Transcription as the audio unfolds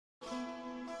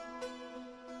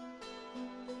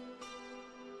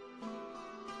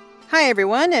Hi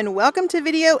everyone, and welcome to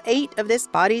video 8 of this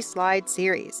BodySlide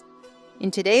series.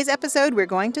 In today's episode, we're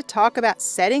going to talk about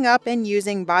setting up and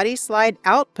using BodySlide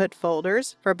Output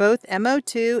folders for both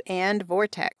MO2 and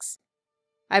Vortex.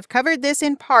 I've covered this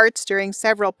in parts during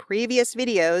several previous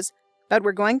videos, but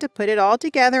we're going to put it all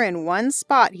together in one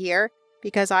spot here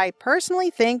because I personally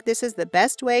think this is the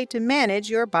best way to manage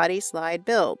your BodySlide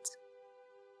builds.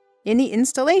 In the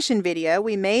installation video,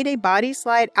 we made a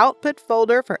BodySlide Output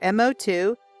folder for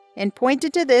MO2 and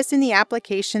pointed to this in the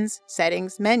Applications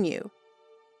Settings menu.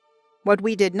 What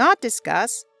we did not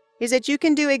discuss is that you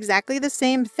can do exactly the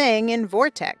same thing in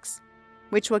Vortex,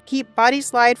 which will keep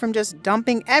BodySlide from just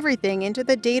dumping everything into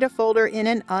the data folder in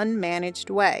an unmanaged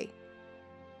way.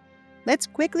 Let's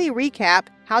quickly recap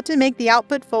how to make the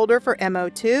output folder for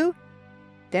MO2,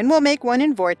 then we'll make one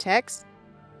in Vortex,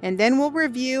 and then we'll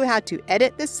review how to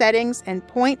edit the settings and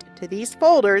point to these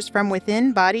folders from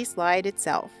within BodySlide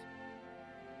itself.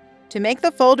 To make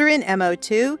the folder in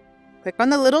MO2, click on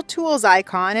the little tools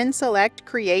icon and select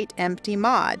Create Empty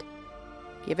Mod.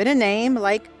 Give it a name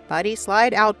like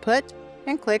BodySlide Output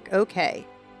and click OK.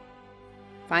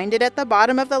 Find it at the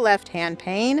bottom of the left-hand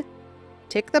pane,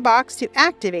 tick the box to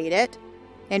activate it,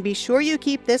 and be sure you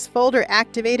keep this folder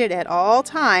activated at all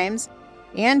times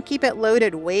and keep it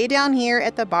loaded way down here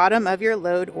at the bottom of your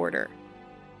load order.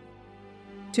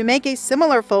 To make a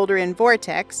similar folder in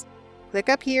Vortex, click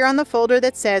up here on the folder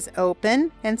that says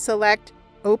Open and select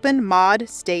Open Mod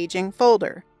Staging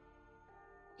Folder.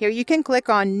 Here you can click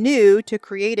on New to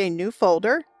create a new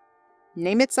folder,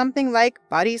 name it something like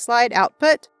BodySlide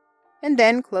Output, and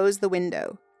then close the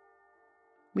window.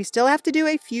 We still have to do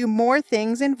a few more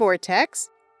things in Vortex,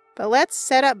 but let's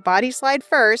set up BodySlide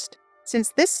first, since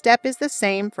this step is the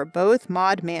same for both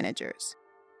mod managers.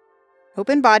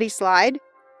 Open BodySlide,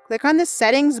 click on the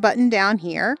Settings button down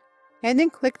here, and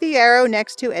then click the arrow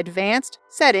next to Advanced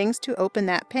Settings to open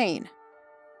that pane.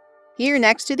 Here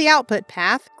next to the output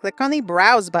path, click on the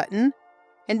Browse button,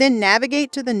 and then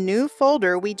navigate to the new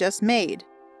folder we just made.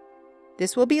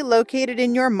 This will be located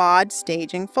in your mod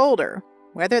staging folder,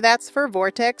 whether that's for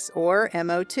Vortex or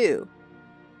MO2.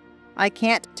 I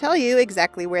can't tell you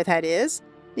exactly where that is,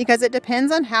 because it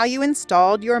depends on how you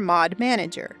installed your mod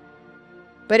manager.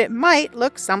 But it might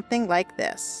look something like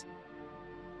this.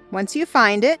 Once you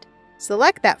find it,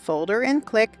 select that folder and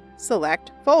click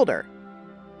Select Folder.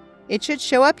 It should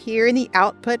show up here in the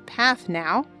output path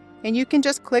now, and you can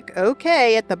just click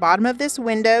OK at the bottom of this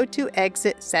window to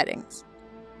exit settings.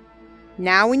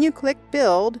 Now when you click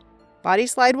Build,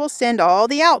 BodySlide will send all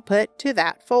the output to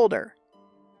that folder.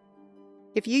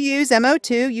 If you use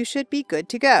MO2, you should be good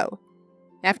to go.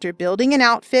 After building an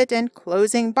outfit and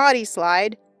closing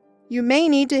BodySlide, you may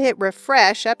need to hit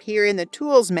Refresh up here in the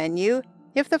Tools menu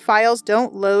if the files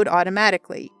don't load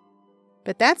automatically.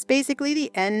 But that's basically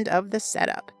the end of the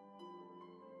setup.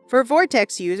 For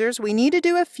Vortex users, we need to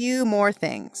do a few more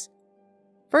things.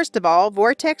 First of all,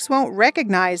 Vortex won't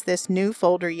recognize this new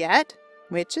folder yet,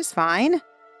 which is fine.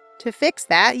 To fix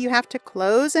that, you have to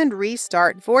close and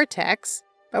restart Vortex,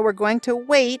 but we're going to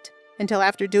wait until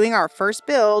after doing our first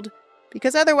build,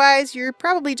 because otherwise you're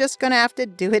probably just going to have to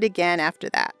do it again after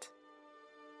that.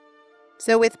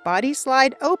 So with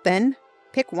BodySlide open,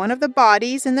 pick one of the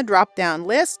bodies in the drop-down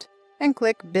list and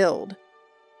click Build.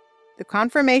 The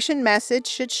confirmation message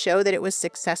should show that it was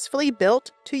successfully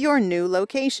built to your new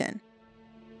location.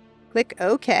 Click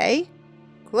OK,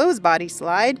 close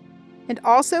BodySlide, and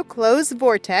also close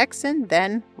Vortex and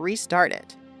then restart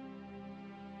it.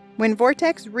 When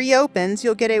Vortex reopens,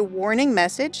 you'll get a warning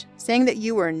message saying that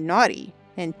you were naughty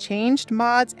and changed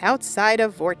mods outside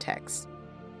of Vortex.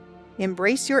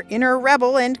 Embrace your inner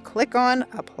rebel and click on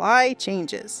Apply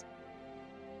Changes.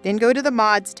 Then go to the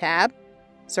Mods tab,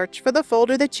 search for the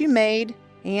folder that you made,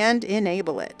 and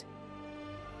enable it.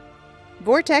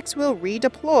 Vortex will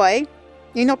redeploy,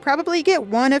 and you'll probably get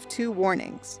one of two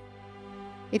warnings.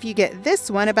 If you get this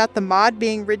one about the mod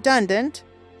being redundant,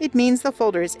 it means the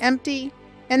folder is empty,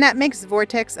 and that makes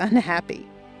Vortex unhappy.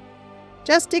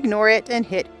 Just ignore it and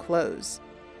hit Close.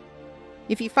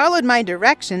 If you followed my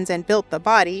directions and built the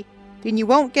body, then you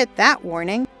won't get that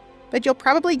warning, but you'll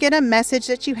probably get a message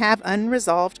that you have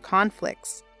unresolved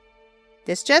conflicts.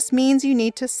 This just means you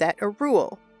need to set a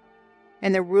rule.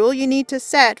 And the rule you need to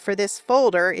set for this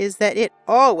folder is that it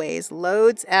always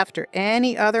loads after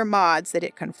any other mods that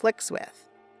it conflicts with.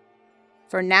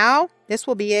 For now, this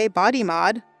will be a body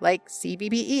mod, like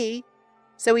CBBE,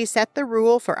 so we set the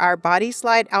rule for our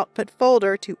BodySlide Output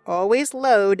folder to always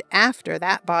load after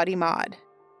that body mod.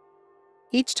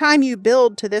 Each time you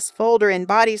build to this folder in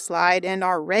BodySlide and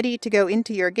are ready to go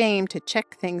into your game to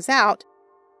check things out,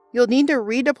 you'll need to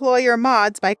redeploy your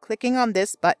mods by clicking on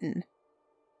this button.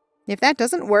 If that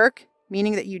doesn't work,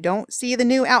 meaning that you don't see the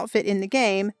new outfit in the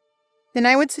game, then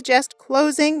I would suggest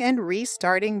closing and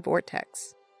restarting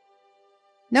Vortex.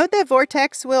 Note that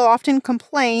Vortex will often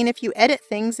complain if you edit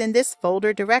things in this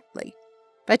folder directly,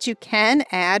 but you can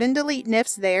add and delete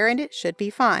NIFs there and it should be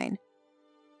fine.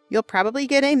 You'll probably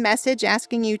get a message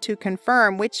asking you to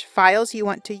confirm which files you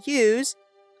want to use,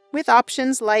 with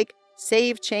options like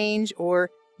Save Change or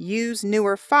Use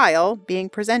Newer File being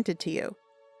presented to you.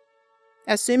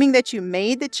 Assuming that you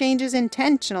made the changes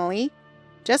intentionally,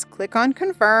 just click on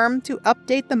Confirm to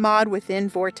update the mod within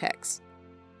Vortex.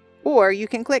 Or you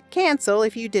can click Cancel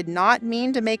if you did not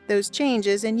mean to make those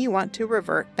changes and you want to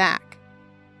revert back.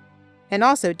 And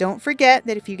also, don't forget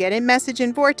that if you get a message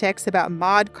in Vortex about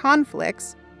mod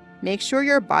conflicts, make sure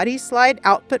your BodySlide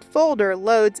Output folder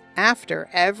loads after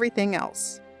everything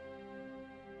else.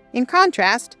 In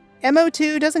contrast,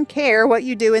 MO2 doesn't care what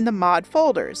you do in the mod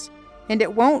folders, and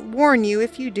it won't warn you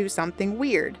if you do something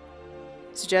weird.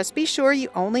 So just be sure you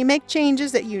only make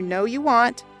changes that you know you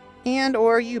want,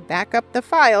 and/or you back up the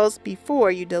files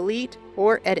before you delete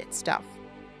or edit stuff.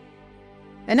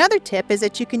 Another tip is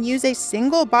that you can use a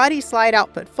single BodySlide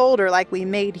Output folder like we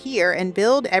made here and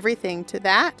build everything to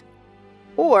that.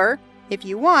 Or, if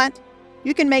you want,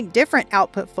 you can make different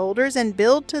output folders and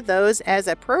build to those as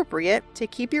appropriate to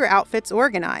keep your outfits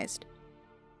organized.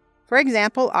 For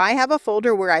example, I have a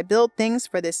folder where I build things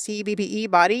for the CBBE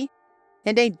body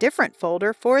and a different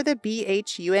folder for the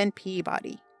BHUNP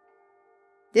body.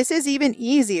 This is even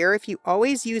easier if you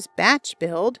always use Batch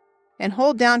Build and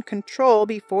hold down Ctrl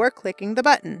before clicking the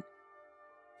button.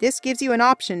 This gives you an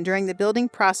option during the building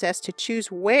process to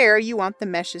choose where you want the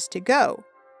meshes to go,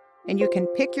 and you can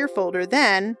pick your folder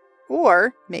then,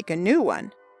 or make a new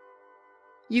one.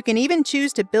 You can even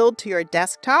choose to build to your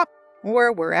desktop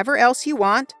or wherever else you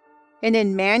want, and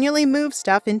then manually move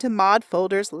stuff into mod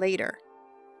folders later.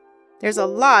 There's a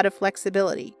lot of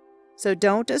flexibility, so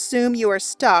don't assume you are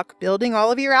stuck building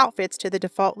all of your outfits to the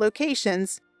default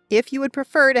locations if you would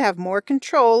prefer to have more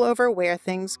control over where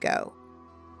things go.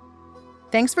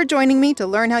 Thanks for joining me to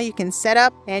learn how you can set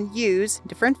up and use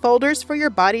different folders for your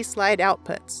BodySlide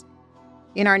outputs.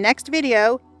 In our next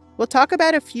video, we'll talk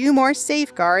about a few more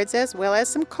safeguards as well as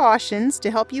some cautions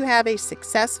to help you have a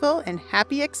successful and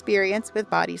happy experience with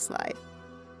BodySlide.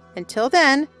 Until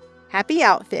then, happy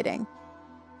outfitting!